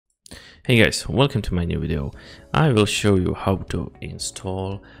Hey guys, welcome to my new video. I will show you how to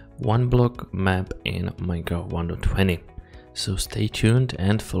install one block map in Minecraft 1.20. So stay tuned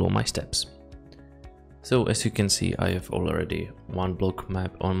and follow my steps. So as you can see, I have already one block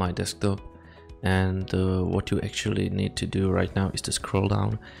map on my desktop, and what you actually need to do right now is to scroll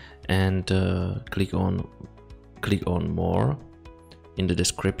down and click on more in the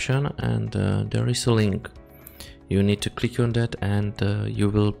description, and there is a link. You need to click on that and you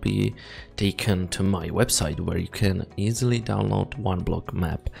will be taken to my website where you can easily download one block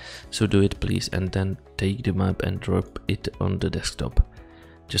map. So do it please, and then take the map and drop it on the desktop,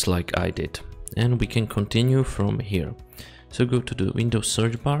 just like I did. And we can continue from here. So go to the Windows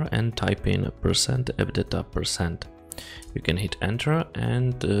search bar and type in %fdata%. You can hit enter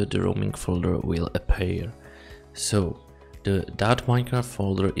and the roaming folder will appear. So the .minecraft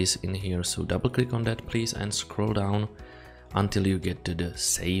folder is in here, so double click on that please and scroll down until you get to the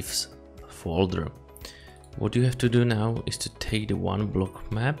saves folder. What you have to do now is to take the one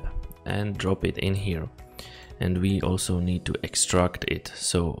block map and drop it in here, and we also need to extract it,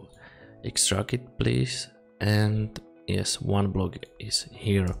 so extract it please. And yes, one block is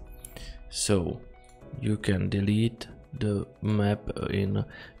here, so you can delete the map in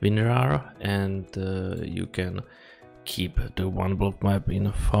WinRAR, and you can keep the one block map in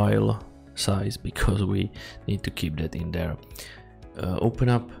a file size because we need to keep that in there. Open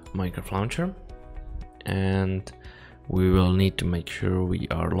up Minecraft Launcher, and we will need to make sure we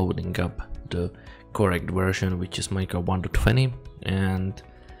are loading up the correct version, which is Minecraft 1.20, and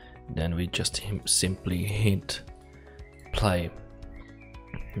then we just simply hit play.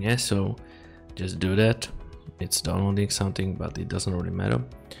 Yeah, so just do that. It's downloading something, but it doesn't really matter.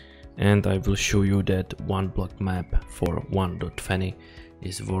 And I will show you that one block map for 1.20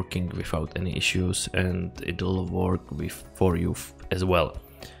 is working without any issues, and it will work for you as well.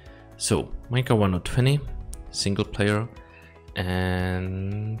 So Minecraft 1.20 single player,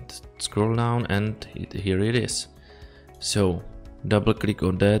 and scroll down and here it is. So double click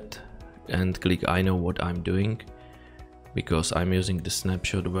on that and click I know what I'm doing, because I'm using the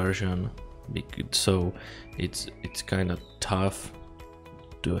snapshot version, so it's kind of tough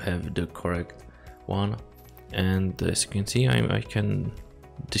to have the correct one. And as you can see, I can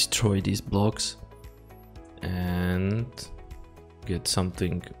destroy these blocks and get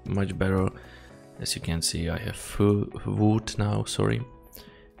something much better. As you can see, I have wood now, sorry,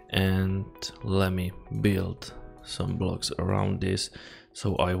 and let me build some blocks around this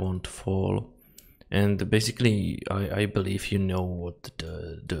so I won't fall. And basically I believe you know what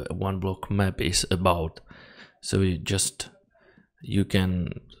the one block map is about, so you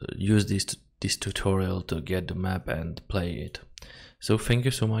can use this tutorial to get the map and play it. So thank you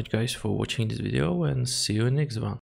so much guys for watching this video, and see you in the next one.